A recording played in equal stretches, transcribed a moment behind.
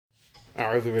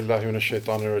أعوذ بالله من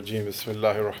الشيطان الرجيم بسم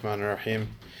الله الرحمن الرحيم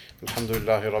الحمد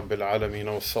لله رب العالمين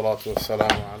والصلاة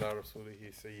والسلام على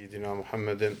رسوله سيدنا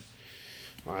محمد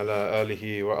وعلى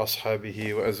آله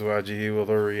وأصحابه وأزواجه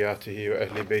وذرياته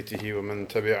وأهل بيته ومن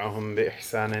تبعهم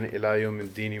بإحسان إلى يوم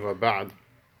الدين وبعد.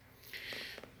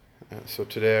 So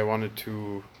today I wanted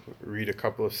to read a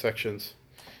couple of sections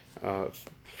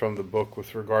from the book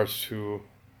with regards to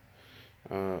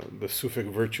the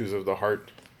Sufic virtues of the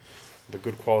heart, the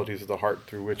good qualities of the heart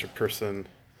through which a person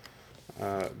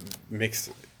makes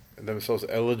themselves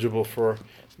eligible for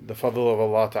the fadl of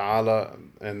Allah Ta'ala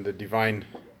and the divine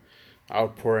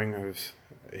outpouring of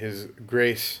His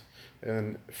grace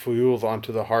and fuyul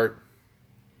onto the heart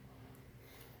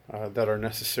that are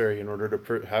necessary in order to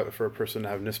for a person to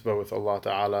have nisbah with Allah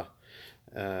Ta'ala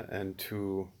and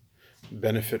to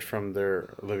benefit from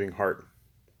their living heart.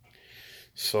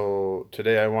 So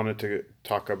today I wanted to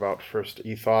talk about first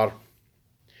ithar.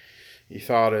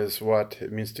 Ithar is what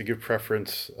it means to give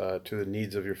preference to the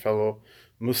needs of your fellow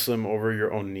Muslim over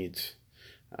your own needs.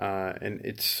 And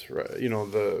it's,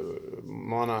 the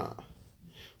Mana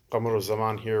Qamar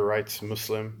Zaman here writes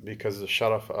Muslim because the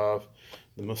sharaf of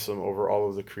the Muslim over all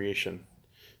of the creation.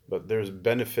 But there's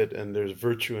benefit and there's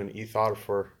virtue in ithar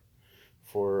for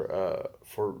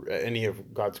any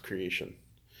of God's creation.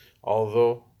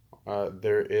 Although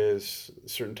there is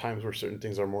certain times where certain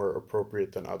things are more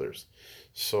appropriate than others.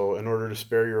 So in order to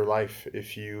spare your life,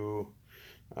 if you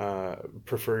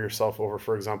prefer yourself over,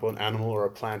 for example, an animal or a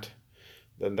plant,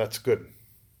 then that's good.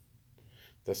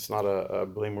 That's not a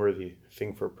blameworthy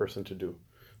thing for a person to do.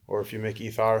 Or if you make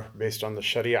ithar based on the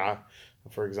sharia,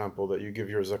 for example, that you give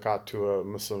your zakat to a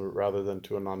Muslim rather than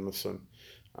to a non-Muslim,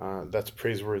 that's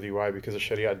praiseworthy. Why? Because the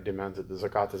sharia demands it. The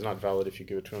zakat is not valid if you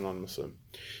give it to a non-Muslim.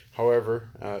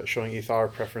 However, showing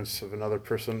ithar, preference of another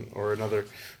person or another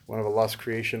one of Allah's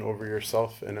creation over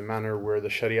yourself in a manner where the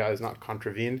sharia is not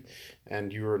contravened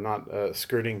and you are not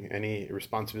skirting any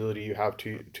responsibility you have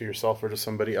to yourself or to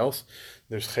somebody else,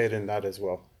 there's khair in that as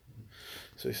well.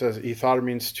 So he says, ithar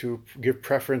means to give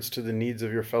preference to the needs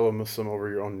of your fellow Muslim over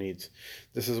your own needs.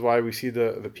 This is why we see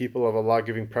the people of Allah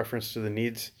giving preference to the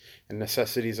needs and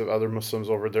necessities of other Muslims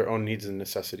over their own needs and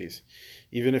necessities.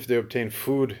 Even if they obtain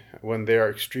food when they are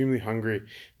extremely hungry,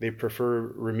 they prefer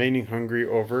remaining hungry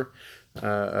over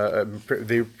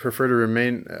they prefer to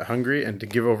remain hungry and to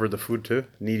give over the food to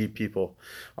needy people.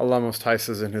 Allah Most High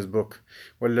says in His book,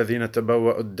 وَالَّذِينَ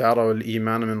تَبَوَّأُوا الدَّارَ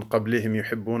وَالْإِيمَانَ مِنْ قَبْلِهِمْ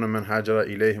يُحِبُّونَ مَنْ هَاجَرَ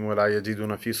إِلَيْهِمْ وَلَا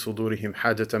يَجِدُونَ فِي صُدُورِهِمْ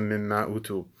حَاجَةً مِمَّا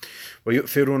أُوتُوا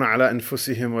وَيُؤْثِرُونَ عَلَى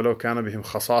أَنفُسِهِمْ وَلَوْ كَانَ بِهِمْ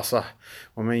خَصَاصَةٌ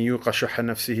وَمَنْ يُوقَ شُحَّ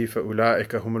نَفْسِهِ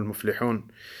فَأُولَٰئِكَ هُمُ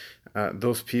الْمُفْلِحُونَ.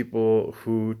 Those people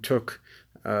who took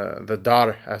the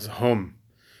dar as home,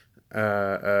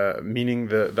 meaning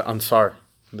the Ansar,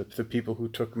 the people who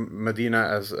took Medina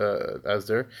as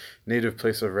their native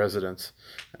place of residence,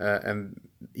 and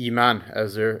Iman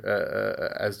as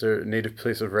their native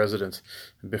place of residence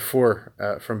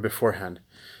from beforehand.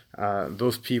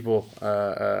 Those people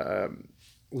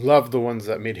love the ones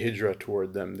that made hijrah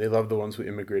toward them. They love the ones who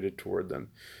immigrated toward them,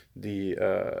 the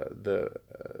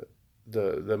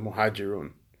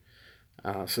muhajirun.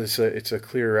 So it's a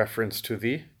clear reference to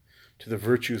the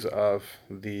virtues of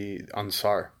the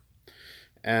Ansar.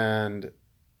 And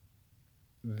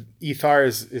ithar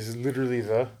is literally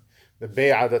the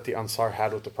bay'ah that the Ansar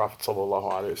had with the Prophet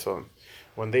ﷺ.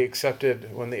 When they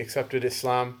accepted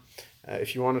Islam,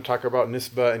 if you want to talk about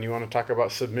nisbah and you want to talk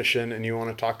about submission and you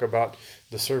want to talk about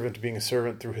the servant being a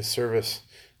servant through his service,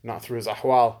 not through his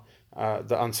ahwal,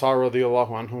 the Ansar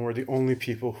radiallahu anhum were the only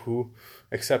people who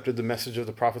accepted the message of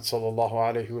the Prophet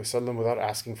ﷺ without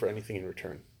asking for anything in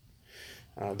return.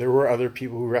 There were other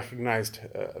people who recognized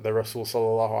the Rasul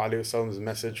sallallahu alaihi wasallam's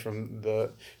message from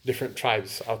the different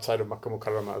tribes outside of Makkah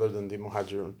Mukarramah other than the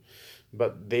Muhajirun.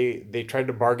 But they tried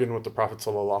to bargain with the Prophet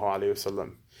sallallahu alaihi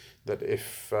wasallam that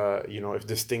if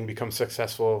this thing becomes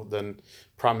successful, then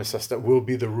promise us that we'll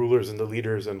be the rulers and the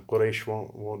leaders and Quraysh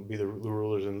won't be the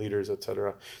rulers and leaders,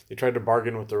 etc. They tried to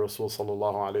bargain with the Rasul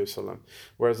sallallahu alaihi wasallam.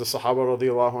 Whereas the Sahaba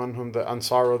radiallahu anhum, the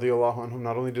Ansar radiallahu anhum,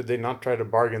 not only did they not try to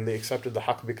bargain, they accepted the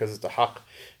haqq because it's the haqq,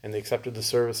 and they accepted the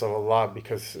service of Allah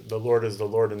because the Lord is the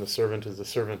Lord and the servant is the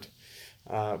servant.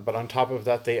 But on top of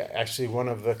that, one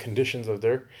of the conditions of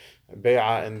their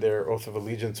bay'ah and their oath of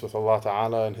allegiance with Allah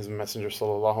Ta'ala and His Messenger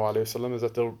Sallallahu Alaihi Wasallam is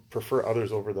that they'll prefer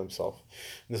others over themselves.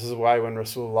 This is why when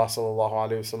Rasulullah Sallallahu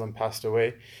Alaihi Wasallam passed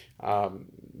away,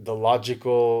 the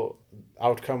logical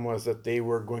outcome was that they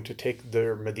were going to take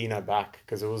their Medina back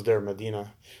because it was their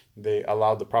Medina. They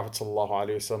allowed the Prophet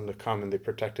ﷺ to come and they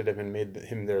protected him and made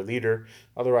him their leader.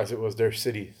 Otherwise, it was their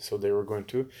city, so they were going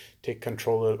to take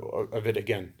control of it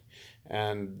again.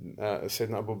 And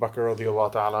Sayyidina Abu Bakr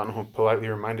radiallahu ta'ala anhu politely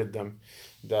reminded them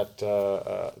that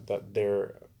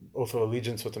their oath of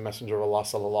allegiance with the Messenger of Allah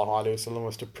sallallahu alaihi wasallam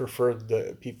was to prefer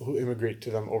the people who immigrate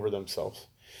to them over themselves.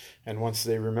 And once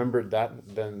they remembered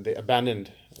that, then they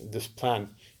abandoned this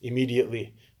plan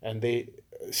immediately, and they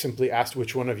simply asked,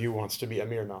 which one of you wants to be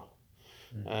Amir now?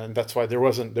 And that's why there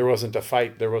wasn't a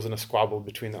fight, there wasn't a squabble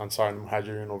between the Ansar and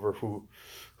Muhajirin over who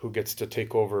gets to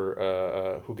take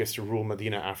over, who gets to rule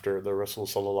Medina after the Rasul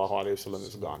sallallahu alaihi wasallam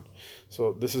is gone.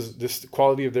 So this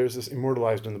quality of theirs is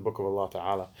immortalized in the Book of Allah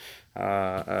Ta'ala.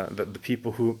 That the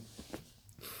people who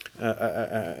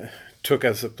took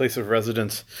as a place of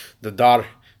residence the dar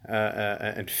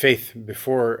and faith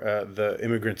before the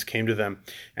immigrants came to them,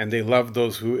 and they loved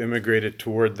those who immigrated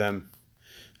toward them.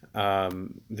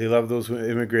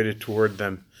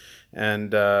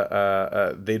 And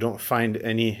they don't find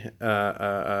any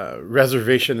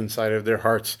reservation inside of their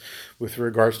hearts with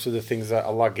regards to the things that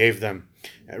Allah gave them.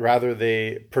 Rather,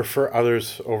 they prefer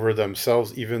others over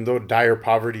themselves, even though dire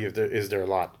poverty is their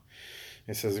lot.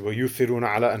 It says, وَيُثِرُونَ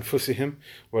عَلَىٰ أَنفُسِهِمْ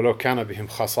وَلَوْ كَانَ بِهِمْ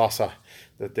خَصَاصَةٌ,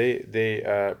 that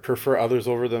they prefer others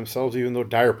over themselves, even though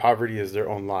dire poverty is their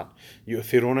own lot.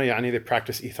 يُثِرُونَ يعني they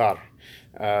practice ithar.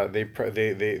 They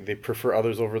prefer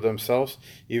others over themselves,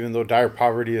 even though dire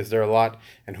poverty is their lot.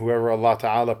 And whoever Allah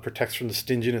Ta'ala protects from the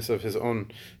stinginess of his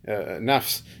own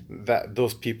nafs, that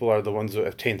those people are the ones who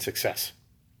attain success.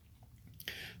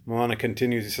 Moana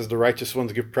continues, he says, the righteous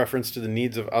ones give preference to the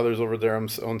needs of others over their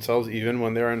own selves, even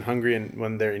when they are hungry and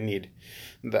when they're in need.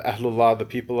 The Ahlullah, the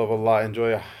people of Allah,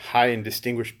 enjoy a high and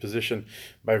distinguished position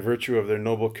by virtue of their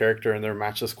noble character and their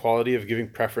matchless quality of giving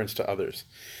preference to others.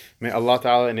 May Allah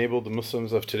Ta'ala enable the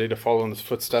Muslims of today to follow in the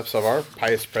footsteps of our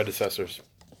pious predecessors,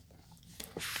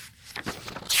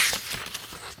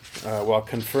 while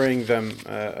conferring them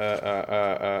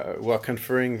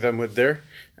with their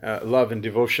love and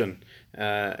devotion,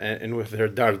 and with their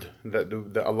dard,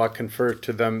 that Allah conferred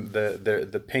to them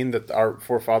the pain that our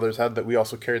forefathers had, that we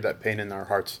also carry that pain in our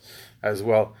hearts as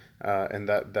well, and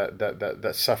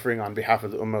that suffering on behalf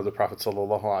of the Ummah of the Prophet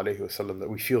sallallahu alaihi wasallam,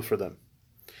 that we feel for them.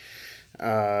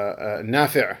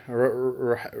 Nafi'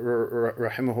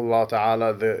 rahimahullah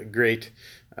ta'ala, the great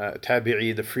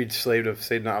tabi'i, the freed slave of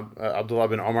Sayyidina Abdullah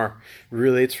bin Umar,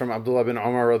 relates from Abdullah bin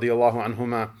Umar radiallahu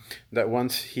anhuma that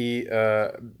once he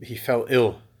fell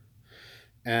ill,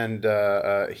 and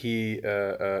he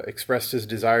expressed his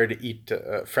desire to eat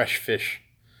fresh fish.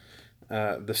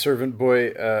 The servant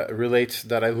boy relates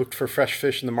that I looked for fresh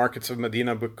fish in the markets of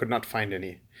Medina but could not find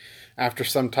any. After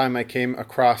some time I came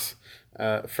across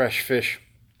fresh fish,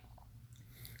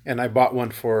 and I bought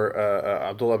one for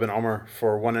Abdullah bin Umar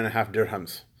for 1.5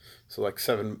 dirhams, so like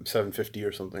 $7.50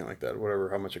 or something like that, whatever,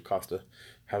 how much it cost to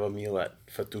have a meal at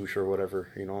Fatouche or whatever,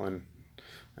 and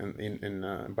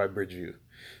by Bridgeview.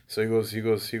 So he goes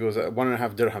at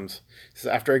 1.5 dirhams. He says,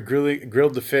 after I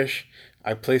grilled the fish,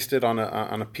 I placed it on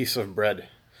a piece of bread.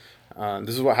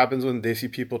 This is what happens when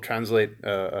Desi people translate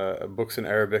books in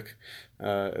Arabic.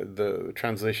 The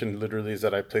translation literally is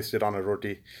that I placed it on a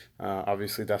roti.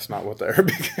 Obviously, that's not what the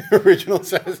Arabic original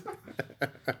says.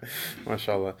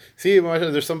 MashaAllah. See,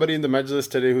 mashallah, there's somebody in the Majlis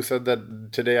today who said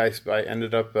that today I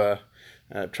ended up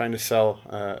trying to sell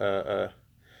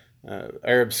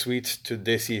Arab sweets to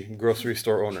Desi grocery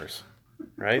store owners,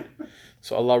 right?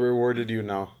 So Allah rewarded you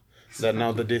now. That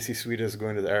now the Desi sweet is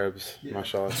going to the Arabs,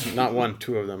 mashallah. Not one,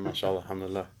 two of them, mashallah,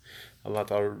 alhamdulillah. Allah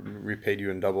Ta'ala repaid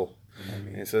you in double.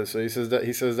 He says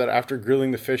that after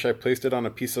grilling the fish, I placed it on a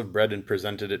piece of bread and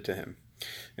presented it to him.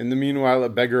 In the meanwhile, a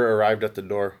beggar arrived at the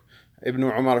door. Ibn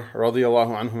Umar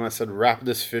radiallahu anhuma said, wrap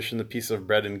this fish in the piece of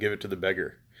bread and give it to the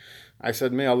beggar. I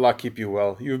said, may Allah keep you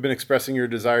well. You have been expressing your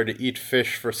desire to eat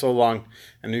fish for so long,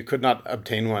 and you could not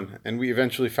obtain one. And we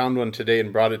eventually found one today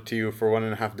and brought it to you for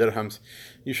 1.5 dirhams.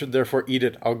 You should therefore eat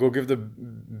it. I'll go give the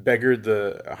beggar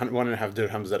the 1.5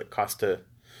 dirhams that it cost to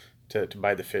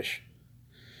buy the fish.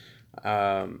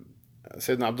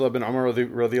 Sayyidina Abdullah bin Umar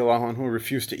radiallahu anhu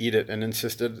refused to eat it and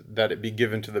insisted that it be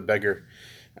given to the beggar.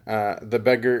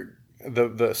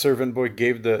 The servant boy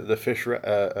gave the fish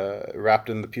wrapped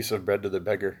in the piece of bread to the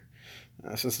beggar.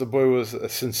 Since the boy was a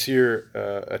sincere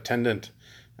attendant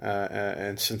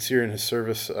and sincere in his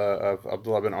service of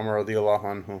Abdullah bin Umar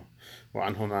radiallahu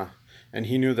anhuma, and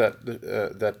he knew that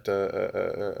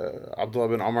Abdullah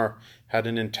bin Umar had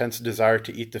an intense desire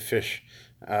to eat the fish,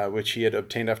 which he had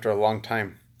obtained after a long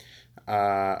time.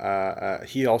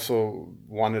 He also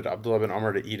wanted Abdullah bin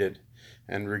Umar to eat it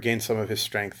and regain some of his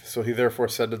strength. So he therefore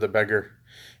said to the beggar,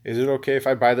 "Is it okay if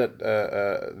I buy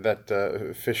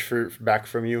that fish fruit back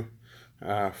from you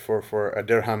for 1.5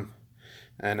 dirhams?"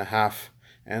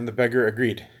 And the beggar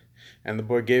agreed. and the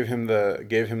boy gave him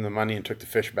the money and took the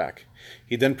fish back.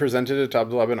 He then presented it to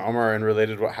Abdullah bin Umar and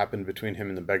related what happened between him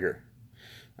and the beggar.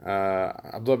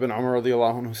 Abdullah bin Umar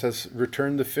radiallahu anhu says,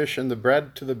 return the fish and the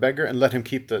bread to the beggar and let him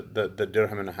keep the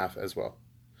dirham and a half as well.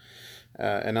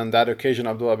 And on that occasion,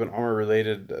 Abdullah bin Umar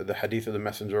related the hadith of the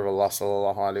Messenger of Allah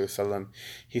sallallahu alaihi wasallam.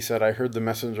 He said, I heard the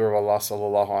Messenger of Allah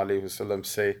sallallahu alaihi wasallam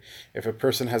say, if a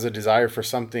person has a desire for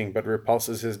something but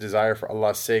repulses his desire for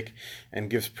Allah's sake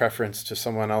and gives preference to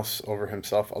someone else over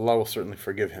himself, Allah will certainly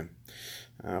forgive him.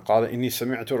 قال إني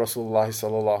سمعت رسول الله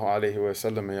صلى الله عليه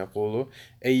وسلم يقول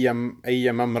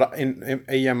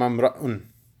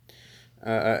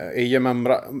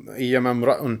أيما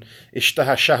امرأ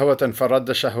اشتهى شهوة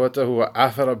فرد شهوته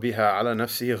وآثر بها على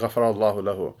نفسه غفر الله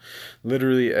له.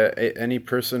 Literally, any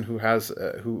person who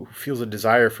feels a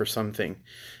desire for something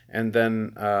and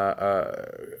then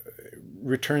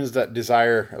returns that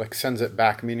desire, like sends it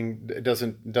back, meaning it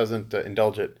doesn't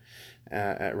indulge it.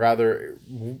 Rather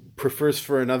prefers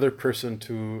for another person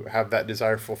to have that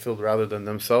desire fulfilled rather than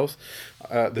themselves.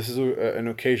 This is an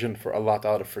occasion for Allah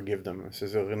Ta'ala to forgive them. It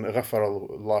says,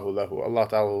 Allah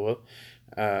Ta'ala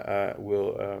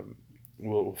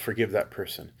will forgive that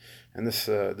person. And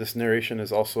this narration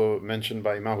is also mentioned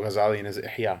by Imam Ghazali in his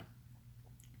Ihya.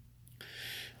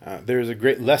 There is a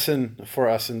great lesson for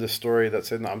us in this story that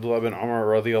Sayyidina Abdullah bin Umar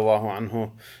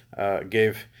radiallahu anhu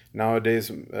gave. Nowadays,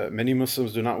 many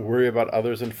Muslims do not worry about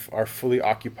others and are fully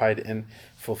occupied in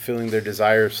fulfilling their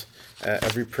desires.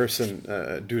 Every person,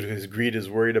 due to his greed, is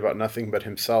worried about nothing but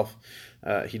himself.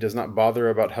 He does not bother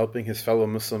about helping his fellow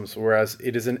Muslims, whereas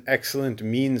it is an excellent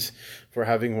means for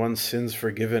having one's sins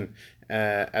forgiven,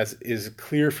 as is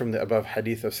clear from the above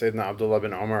hadith of Sayyidina Abdullah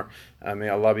bin Umar. May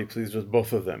Allah be pleased with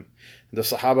both of them. The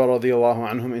Sahaba radiallahu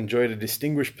anhum enjoyed a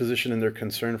distinguished position in their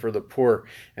concern for the poor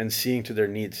and seeing to their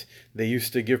needs. They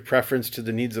used to give preference to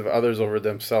the needs of others over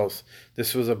themselves.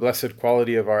 This was a blessed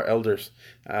quality of our elders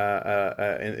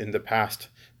in the past.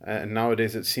 And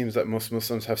nowadays it seems that most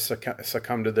Muslims have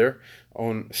succumbed to their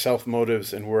own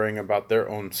self-motives in worrying about their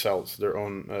own selves, their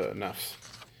own nafs.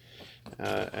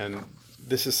 And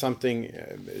this is something,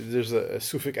 there's a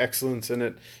Sufic excellence in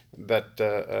it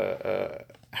that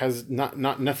has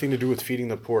nothing to do with feeding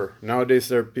the poor.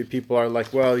 Nowadays, people are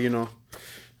like, well,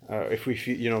 if we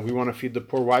feed, we want to feed the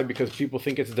poor. Why? Because people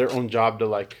think it's their own job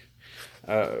to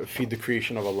feed the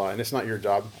creation of Allah, and it's not your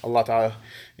job. Allah Ta'ala,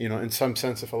 in some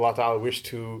sense, if Allah Ta'ala wished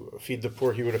to feed the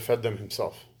poor, He would have fed them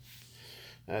Himself.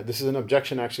 This is an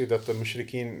objection actually that the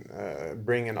mushrikeen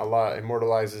bring, and Allah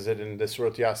immortalizes it in the Surah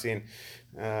Yasin.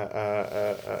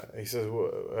 He says,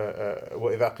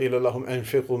 وَإِذَا قِيلَ لَهُمْ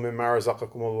أَنْفِقُوا مِمَّا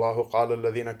رَزَقَكُمُ اللَّهُ قَالَ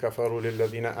الَّذِينَ كَفَرُوا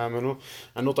لِلَّذِينَ آمَنُوا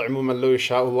أَنُطْعِمُ مَنْ لَوْ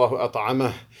يَشَاءُ اللَّهُ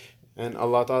أَطْعَمَهُ. And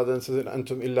Allah Ta'ala then says,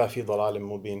 أَنْتُمْ إِلَّا فِي ضَلَالٍ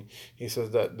مُبِينٍ. He says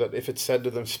that if it's said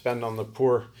to them, spend on the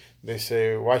poor, they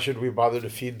say, why should we bother to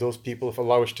feed those people? If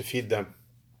Allah wished to feed them,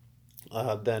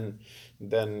 then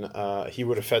He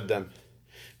would have fed them.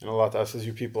 And Allah Ta'ala says,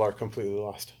 you people are completely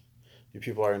lost. You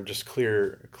people are just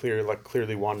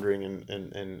clearly wandering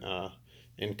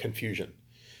in confusion.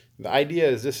 The idea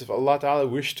is this: if Allah Ta'ala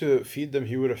wished to feed them,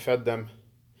 He would have fed them.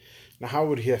 Now, how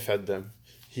would He have fed them?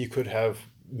 He could have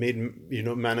made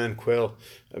manna and quail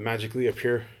magically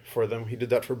appear for them. He did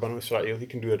that for Banu Israel. He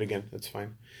can do it again. That's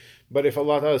fine. But if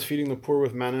Allah Ta'ala is feeding the poor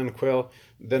with manna and quail,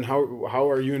 then how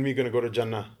are you and me going to go to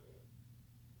Jannah?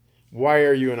 Why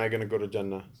are you and I going to go to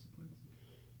Jannah?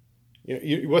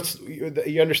 You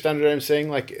understand what I'm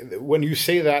saying? Like, when you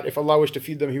say that, if Allah wished to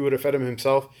feed them, He would have fed them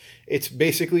Himself. It's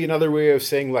basically another way of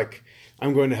saying, like,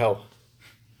 I'm going to hell.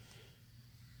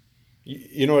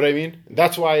 You know what I mean?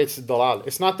 That's why it's dalal.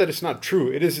 It's not that it's not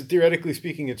true. It is, theoretically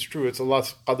speaking, it's true. It's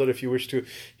Allah's qadr. If He wished to,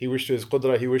 His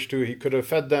qudra, He could have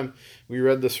fed them. We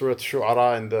read the Surah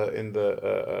Shu'ara in the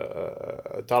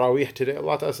Taraweeh today.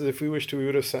 Allah Ta'ala says, if we wished to, we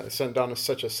would have sent down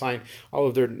such a sign. All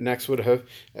of their necks would have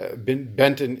been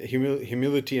bent in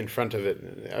humility in front of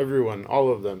it. Everyone, all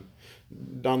of them.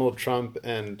 Donald Trump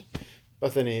and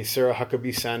Bethany, Sarah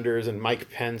Huckabee Sanders and Mike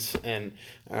Pence and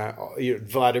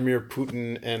Vladimir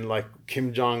Putin and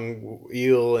Kim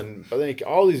Jong-il and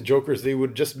all these jokers,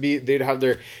 they'd have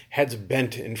their heads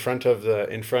bent in front of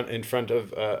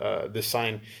the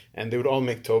sign, and they would all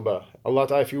make tawbah. Allah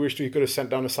Ta'ala, if He wished to, He could have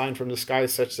sent down a sign from the sky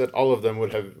such that all of them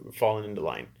would have fallen into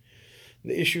line.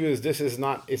 The issue is, this is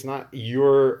not, it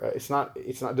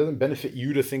doesn't benefit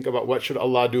you to think about what should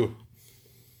Allah do.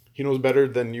 He knows better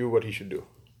than you what He should do.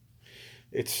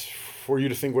 It's for you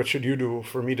to think what should you do,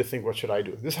 for me to think what should I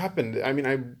do. This happened. I mean,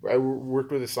 I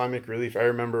worked with Islamic Relief. I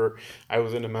remember I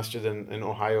was in a masjid in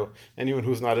Ohio. Anyone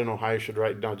who's not in Ohio should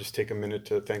right now just take a minute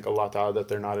to thank Allah Ta'ala that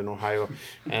they're not in Ohio.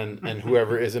 And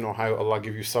whoever is in Ohio, Allah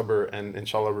give you sabr and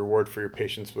inshallah reward for your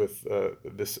patience with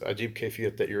this ajib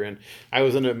kayfiyat that you're in. I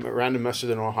was in a random masjid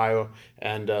in Ohio,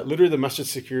 and literally the masjid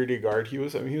security guard, he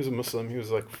was a Muslim. He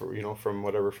was like, from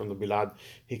the Bilad.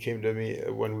 He came to me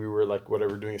when we were like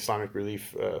doing Islamic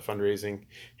Relief fundraising.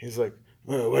 He's like,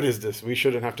 what is this? We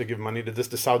shouldn't have to give money to this.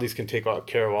 The Saudis can take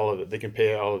care of all of it. They can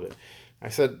pay all of it. I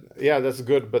said, yeah, that's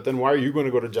good, but then why are you going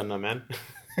to go to Jannah, man?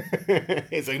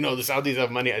 He's like, no, the Saudis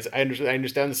have money. I said, I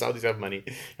understand the Saudis have money,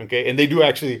 okay? And they do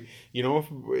actually,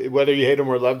 whether you hate them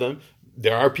or love them,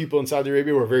 there are people in Saudi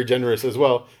Arabia who are very generous as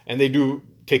well, and they do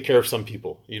take care of some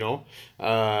people,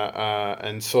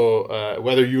 and so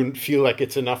whether you feel like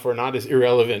it's enough or not is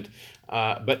irrelevant.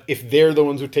 But if they're the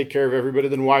ones who take care of everybody,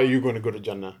 then why are you going to go to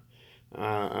Jannah?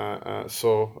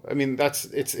 So I mean,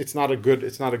 it's not a good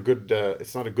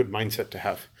mindset to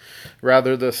have.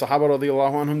 Rather, the Sahaba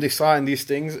radiallahu anhum, they saw in these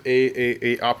things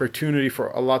a opportunity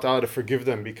for Allah Ta'ala to forgive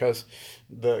them, because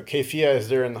the kayfiyah is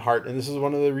there in the heart. And this is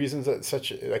one of the reasons that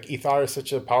ithar is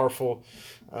such a powerful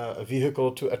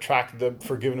vehicle to attract the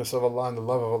forgiveness of Allah and the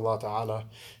love of Allah Ta'ala,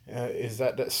 is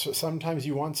that sometimes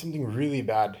you want something really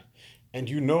bad, and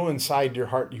inside your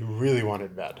heart you really want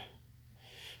it bad.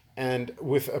 And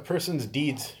with a person's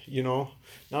deeds,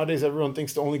 nowadays everyone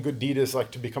thinks the only good deed is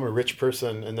like to become a rich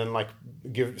person and then like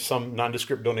give some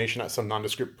nondescript donation at some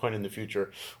nondescript point in the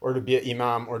future, or to be an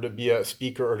imam, or to be a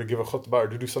speaker, or to give a khutbah, or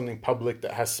to do something public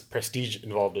that has prestige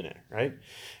involved in it, right?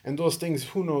 And those things,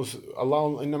 who knows?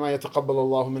 Allah, إِنَّمَا يَتَقَبَّلُ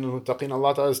اللَّهُ مِنَ الْمُتَّقِينَ.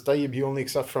 Allah Ta'ala is tayyib. He only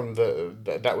accepts from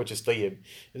that which is tayyib.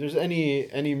 If there's any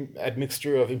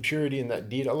admixture of impurity in that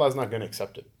deed, Allah is not going to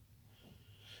accept it.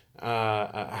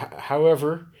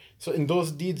 However, so in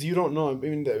those deeds, you don't know. I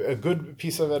mean, a good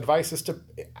piece of advice is to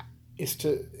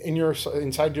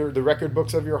inside the record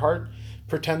books of your heart,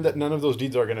 pretend that none of those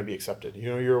deeds are going to be accepted.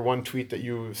 Your one tweet that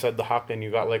you said the haqq and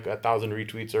you got like 1,000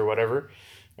 retweets or whatever,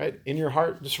 right? In your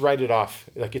heart, just write it off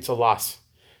like it's a loss,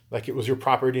 like it was your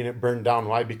property and it burned down.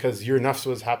 Why? Because your nafs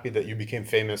was happy that you became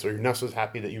famous, or your nafs was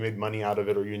happy that you made money out of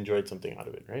it, or you enjoyed something out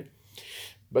of it, right?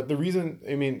 But the reason,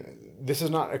 I mean, this is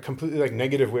not a completely like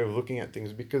negative way of looking at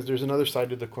things, because there's another side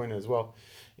to the coin as well.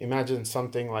 Imagine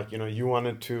something like, you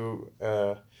wanted to,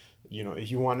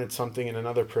 you wanted something and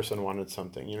another person wanted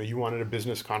something. You wanted a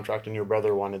business contract and your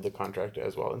brother wanted the contract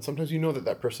as well. And sometimes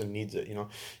that person needs it.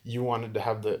 You wanted to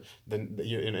have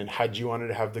in Hajj, you wanted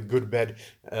to have the good bed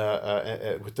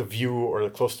with the view or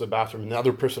close to the bathroom, and the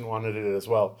other person wanted it as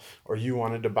well. Or you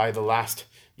wanted to buy the last,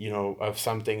 of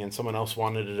something, and someone else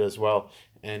wanted it as well.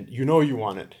 And you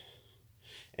want it,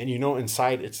 and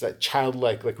inside it's that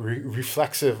childlike, like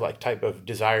reflexive, like type of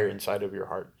desire inside of your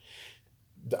heart.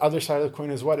 The other side of the coin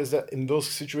is what? Is that in those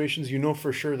situations,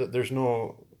 for sure that there's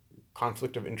no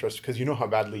conflict of interest, because how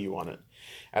badly you want it.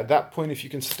 At that point, if you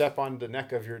can step on the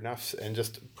neck of your nafs and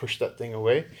just push that thing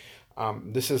away,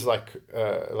 this is like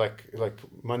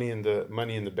money in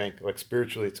the bank. Like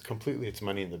spiritually, it's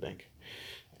money in the bank.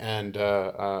 And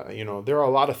there are a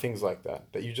lot of things like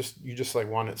that you just like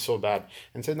want it so bad.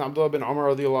 And Sayyidina Abdullah bin Umar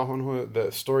radiallahu anhu,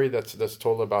 the story that's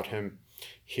told about him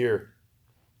here,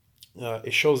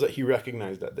 it shows that he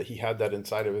recognized that he had that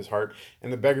inside of his heart,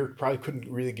 and the beggar probably couldn't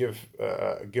really give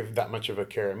that much of a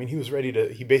care. I mean,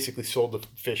 he basically sold the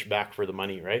fish back for the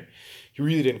money, right? He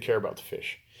really didn't care about the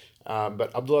fish.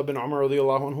 But Abdullah bin Umar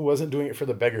radiallahu anhu wasn't doing it for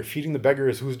the beggar. Feeding the beggar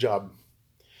is whose job?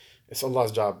 It's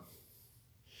Allah's job.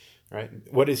 Right?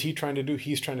 What is he trying to do?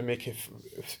 He's trying to make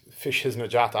fish his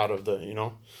najat out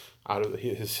of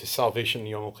his salvation,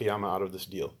 Yawm al-Qiyamah, out of this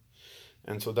deal.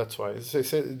 And so that's why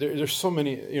there's so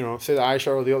many, say that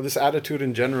Aisha radiallahu, this attitude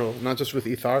in general, not just with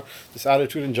ithar, this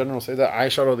attitude in general, say that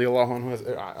Aisha radiallahu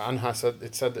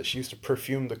anha said that she used to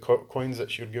perfume the coins that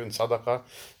she would give in sadaqah.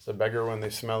 The beggar, when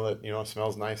they smell it, it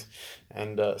smells nice.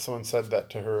 And someone said that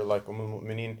to her, like Umm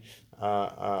al-Mu'mineen,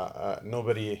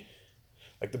 nobody,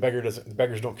 like the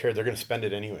beggars don't care. They're going to spend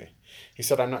it anyway. She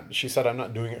said, I'm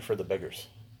not doing it for the beggars.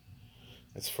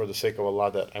 It's for the sake of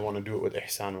Allah that I want to do it with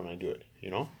ihsan when I do it,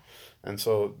 And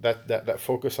so that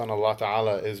focus on Allah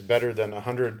Ta'ala is better than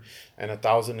 100 and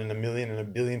 1,000 and 1,000,000 and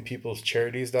 1,000,000,000 people's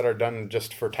charities that are done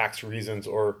just for tax reasons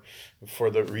or for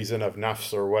the reason of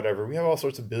nafs or whatever. We have all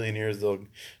sorts of billionaires. They'll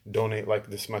donate like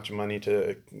this much money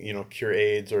to, cure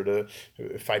AIDS or to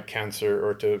fight cancer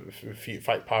or to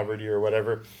fight poverty or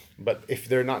whatever. But if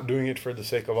they're not doing it for the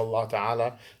sake of Allah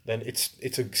Ta'ala, then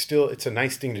it's a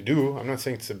nice thing to do. I'm not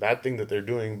saying it's a bad thing that they're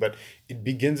doing, but it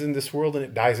begins in this world and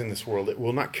it dies in this world. It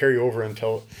will not carry over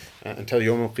until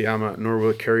Yawm al-Qiyamah, nor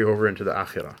will it carry over into the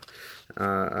Akhirah.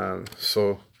 So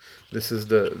this is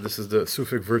the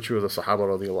Sufic virtue of the Sahaba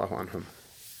radiallahu anhum.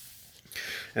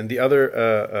 And the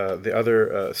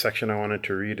other section I wanted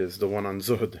to read is the one on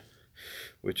zuhd,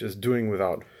 which is doing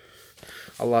without.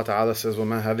 Allah Ta'ala says,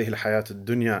 وَمَا هَذِهِ الْحَيَاةُ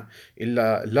الدُّنْيَا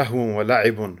إِلَّا لَهْوٌ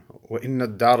وَلَعِبٌ وَإِنَّ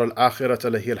الدَّارَ الْآخِرَةَ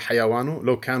لَهِيَ الْحَيَوَانُ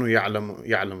لَوْ كَانُوا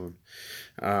يَعْلَمُونَ.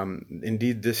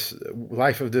 Indeed, this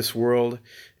life of this world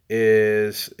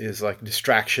is like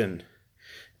distraction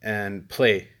and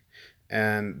play,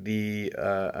 and the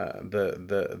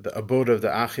abode of the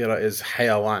Akhirah is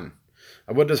hayawan.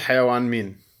 What does hayawan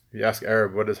mean? If you ask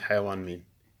Arab, what does hayawan mean?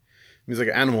 It means like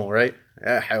an animal, right?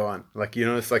 Hayawan. Like,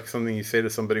 it's like something you say to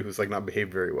somebody who's like not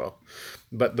behaved very well.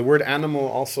 But the word animal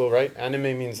also, right?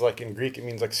 Anime means, like in Greek, it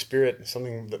means like spirit,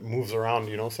 something that moves around,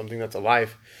 something that's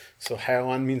alive. So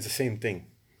hayawan means the same thing.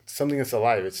 It's something that's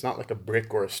alive. It's not like a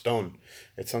brick or a stone.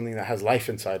 It's something that has life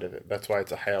inside of it. That's why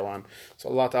it's a hayawan. So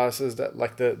Allah Ta'ala says that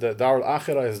like the Dar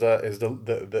al-Akhirah is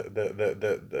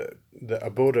the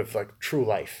abode of like true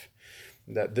life.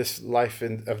 That this life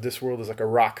of this world is like a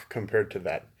rock compared to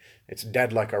that. It's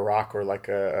dead like a rock, or like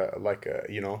a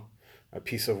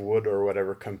piece of wood or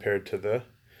whatever compared to the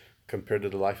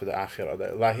life of the Akhirah.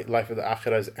 The life of the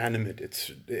Akhirah is animate.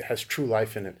 It has true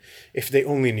life in it. If they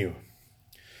only knew.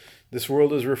 This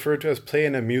world is referred to as play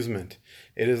and amusement.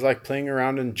 It is like playing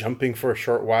around and jumping for a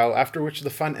short while, after which the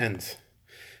fun ends.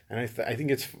 And I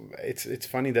think it's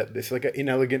funny that it's like an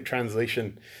inelegant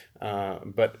translation,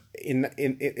 but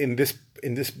in this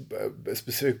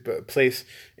specific place,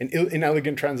 an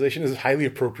inelegant translation is highly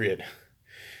appropriate.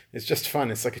 It's just fun.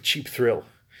 It's like a cheap thrill.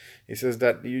 He says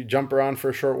that you jump around for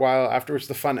a short while, after which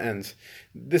the fun ends.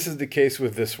 This is the case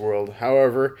with this world.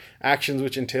 However, actions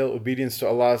which entail obedience to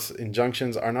Allah's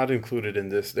injunctions are not included in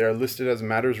this. They are listed as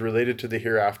matters related to the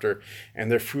hereafter,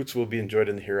 and their fruits will be enjoyed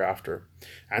in the hereafter.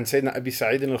 عن سيدنا أبي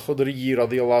سعيد الخدري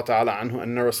رضي الله تعالى عنه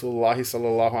أن رسول الله صلى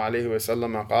الله عليه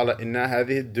وسلم قال إن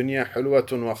هذه الدنيا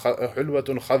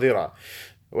حلوة خضرة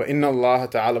وإن الله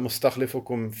تعالى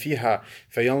مستخلفكم فيها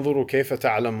فينظر كيف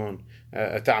تعلمون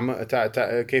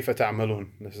كيف تعملون.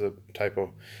 This is a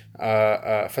typo.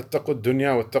 فاتقوا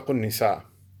الدنيا واتقوا النساء.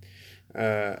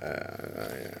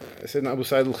 Sayyidina Abu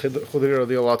Sa'id al-Khudri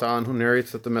radiyallahu ta'ala anhu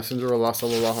narrates that the Messenger of Allah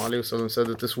sallallahu alayhi wa sallam said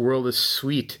that this world is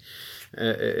sweet.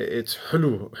 It's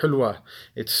hulwa,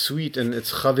 it's sweet, and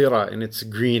it's khadira, and it's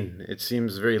green. It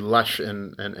seems very lush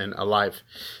and alive.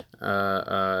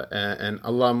 And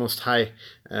Allah Most High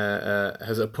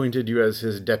has appointed you as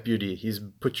His deputy. He's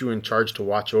put you in charge to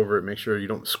watch over it, make sure you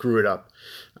don't screw it up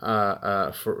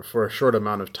for a short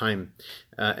amount of time.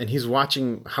 And He's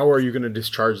watching how are you going to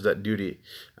discharge that duty.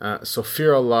 So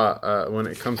fear Allah when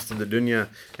it comes to the dunya,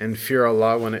 and fear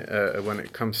Allah when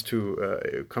it comes to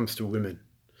women.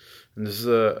 And this is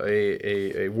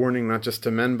a warning not just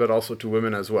to men but also to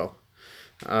women as well.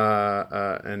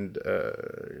 And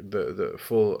the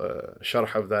full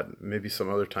sharh of that, maybe some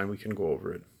other time we can go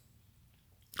over it.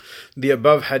 The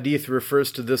above hadith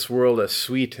refers to this world as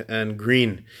sweet and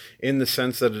green, in the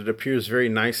sense that it appears very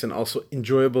nice and also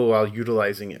enjoyable while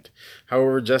utilizing it.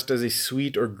 However, just as a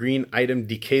sweet or green item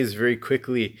decays very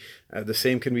quickly, the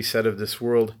same can be said of this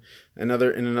world. In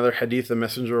another hadith, the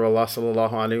Messenger of Allah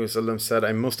sallallahu alaihi wasallam said,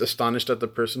 "I'm most astonished at the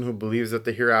person who believes that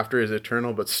the hereafter is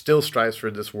eternal but still strives for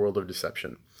this world of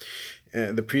deception."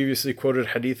 The previously quoted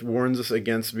hadith warns us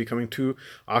against becoming too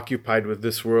occupied with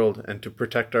this world and to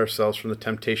protect ourselves from the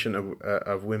temptation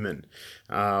of women.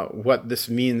 What this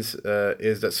means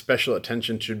is that special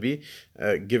attention should be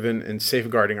given in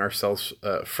safeguarding ourselves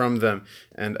from them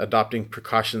and adopting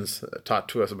precautions taught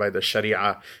to us by the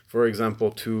Sharia, for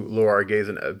example, to lower our gaze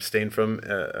and abstain from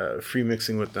free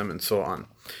mixing with them and so on.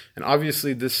 And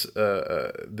obviously this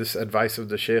advice of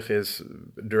the Shaykh is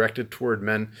directed toward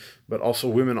men, but also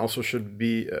women also should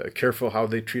be careful how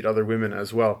they treat other women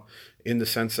as well, in the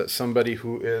sense that somebody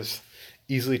who is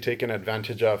easily taken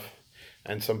advantage of,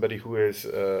 and somebody who is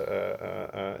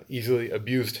easily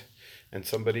abused, and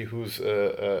somebody who's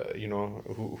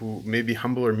who may be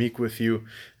humble or meek with you,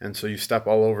 and so you step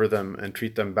all over them and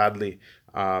treat them badly.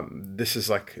 This is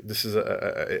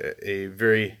a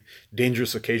very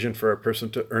dangerous occasion for a person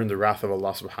to earn the wrath of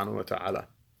Allah subhanahu wa ta'ala.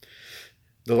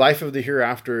 The life of the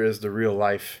hereafter is the real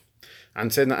life. عن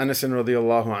سيدنا أنس رضي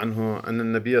الله عنه أن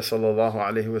النبي صلى الله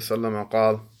عليه وسلم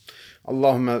قال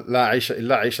اللهم لا عيش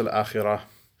إلا عيش الآخرة.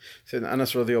 Sayyidina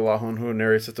Anas radiallahu anhu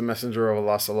narrates that the Messenger of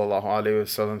Allah sallallahu alayhi wa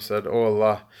sallam said, "O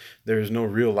Allah, there is no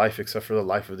real life except for the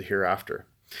life of the hereafter."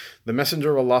 The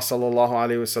Messenger of Allah sallallahu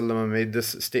alaihi wasallam made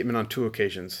this statement on 2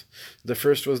 occasions. The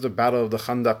first was the Battle of the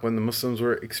Khandaq, when the Muslims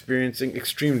were experiencing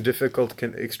extremely difficult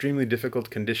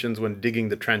conditions when digging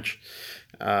the trench.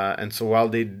 And so while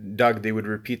they dug, they would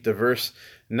repeat the verse,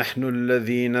 نحن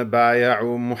الذين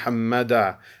بايعوا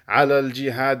محمدا على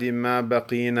الجهاد ما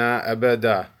بقينا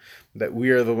أبدا, that we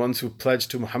are the ones who pledged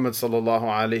to Muhammad sallallahu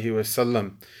alaihi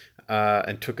wasallam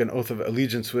and took an oath of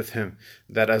allegiance with him,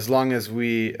 that as long as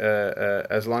we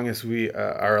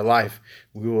are alive,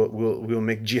 we will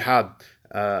make jihad.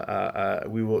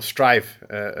 We will strive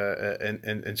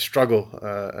and struggle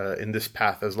in this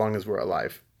path as long as we're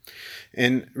alive.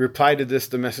 In reply to this,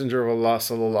 the Messenger of Allah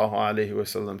sallallahu alaihi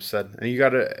wasallam said, and you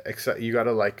gotta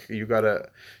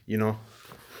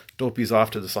don't piece off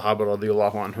to the Sahaba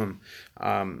radiallahu anhum,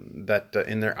 that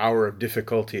in their hour of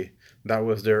difficulty, that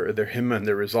was their himmah and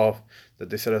their resolve, that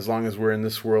they said, as long as we're in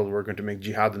this world, we're going to make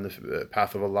jihad in the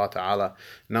path of Allah Ta'ala.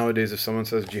 Nowadays, if someone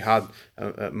says jihad,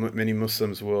 many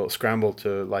Muslims will scramble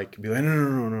to be like,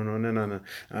 no,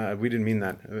 we didn't mean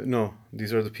that. No,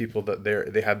 these are the people that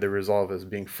they had their resolve as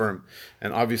being firm.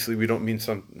 And obviously, we don't mean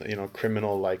some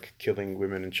criminal like killing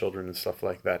women and children and stuff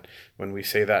like that when we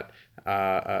say that.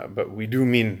 But we do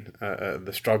mean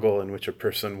the struggle in which a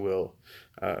person will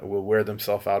wear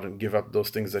themselves out and give up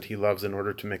those things that he loves in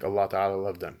order to make Allah Ta'ala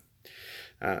love them.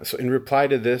 So in reply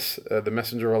to this, the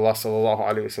Messenger of Allah sallallahu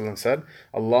alaihi wasallam said,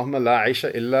 Allahumma la aisha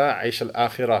illa aisha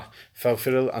al-akhirah,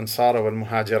 faghfir al-ansara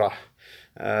wal-muhajirah.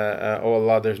 Oh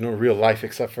Allah, there's no real life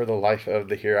except for the life of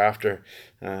the hereafter,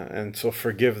 and so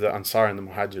forgive the Ansar and the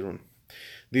Muhajirun.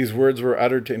 These words were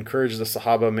uttered to encourage the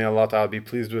Sahaba, may Allah Ta'ala be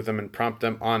pleased with them, and prompt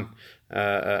them on,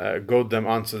 goad them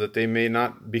on, so that they may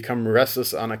not become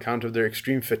restless on account of their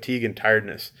extreme fatigue and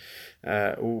tiredness.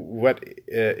 What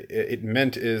it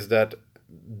meant is that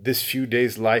this few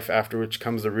days life, after which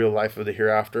comes the real life of the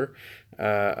hereafter,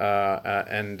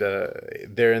 and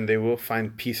therein they will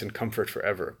find peace and comfort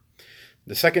forever.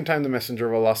 The second time the Messenger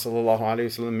of Allah sallallahu alaihi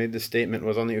wasallam made this statement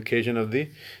was on the occasion of the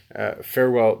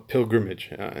farewell pilgrimage,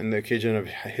 and the occasion of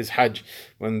his Hajj,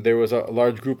 when there was a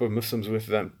large group of Muslims with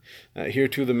them. Here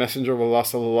too, the Messenger of Allah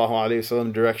sallallahu alaihi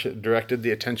wasallam directed the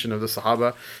attention of the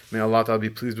Sahaba, may Allah Ta'ala be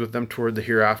pleased with them, toward the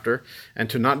hereafter, and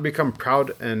to not become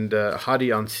proud and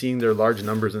haughty on seeing their large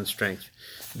numbers and strength.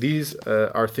 These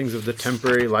are things of the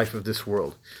temporary life of this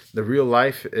world. The real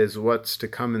life is what's to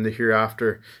come in the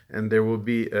hereafter, and there will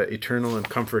be eternal and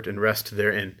comfort and rest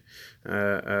therein.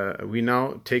 We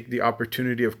now take the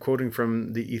opportunity of quoting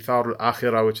from the Ithar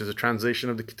al-Akhirah, which is a translation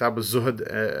of the Kitab al-Zuhd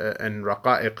and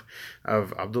Raqa'iq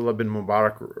of Abdullah bin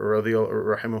Mubarak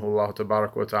rahimahullah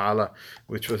tabarak wa ta'ala,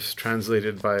 which was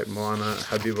translated by Maulana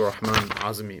Habibur Rahman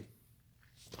Azmi.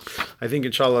 I think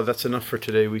inshallah that's enough for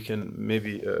today. We can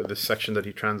maybe this section that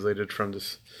he translated from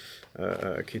this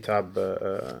Kitab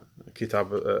Zuhd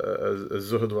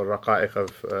wa Raqa'iq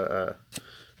of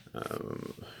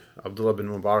Abdullah bin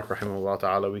Mubarak rahimahullah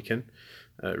ta'ala, we can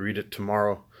read it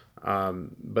tomorrow.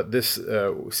 But this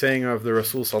saying of the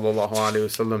Rasul sallallahu alayhi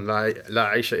wasallam,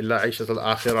 La aisha illa aishat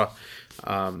al-akhirah,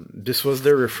 this was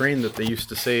their refrain that they used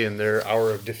to say in their hour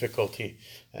of difficulty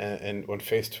and when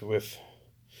faced with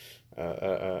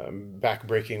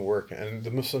back-breaking work. And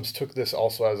the Muslims took this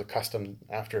also as a custom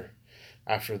after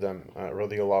them,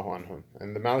 radiyallahu anhum.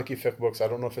 And the Maliki fiqh books, I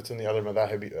don't know if it's in the other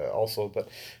madhahib also, but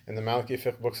in the Maliki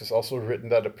fiqh books it's also written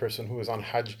that a person who is on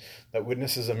Hajj that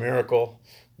witnesses a miracle,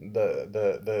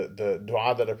 the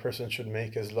dua that a person should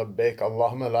make is labbaik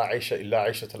Allahumma la aisha illa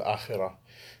aishat al-akhirah,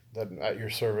 that at your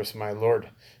service, my Lord,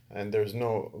 and there's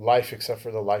no life except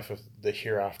for the life of the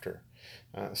hereafter.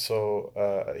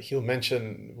 We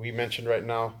mentioned right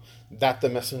now that the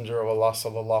Messenger of Allah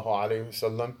sallallahu alaihi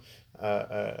wasallam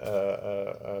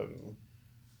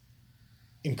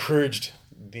encouraged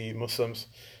the Muslims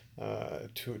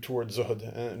towards zuhd,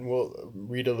 and we'll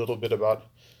read a little bit about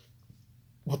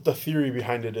what the theory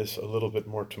behind it is a little bit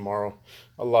more tomorrow.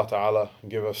 Allah Ta'ala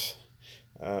give us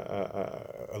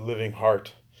a living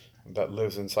heart that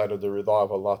lives inside of the rida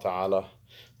of Allah Ta'ala.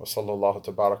 وصلى الله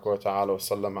تبارك وتعالى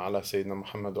وسلم على سيدنا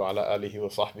محمد وعلى آله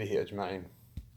وصحبه أجمعين.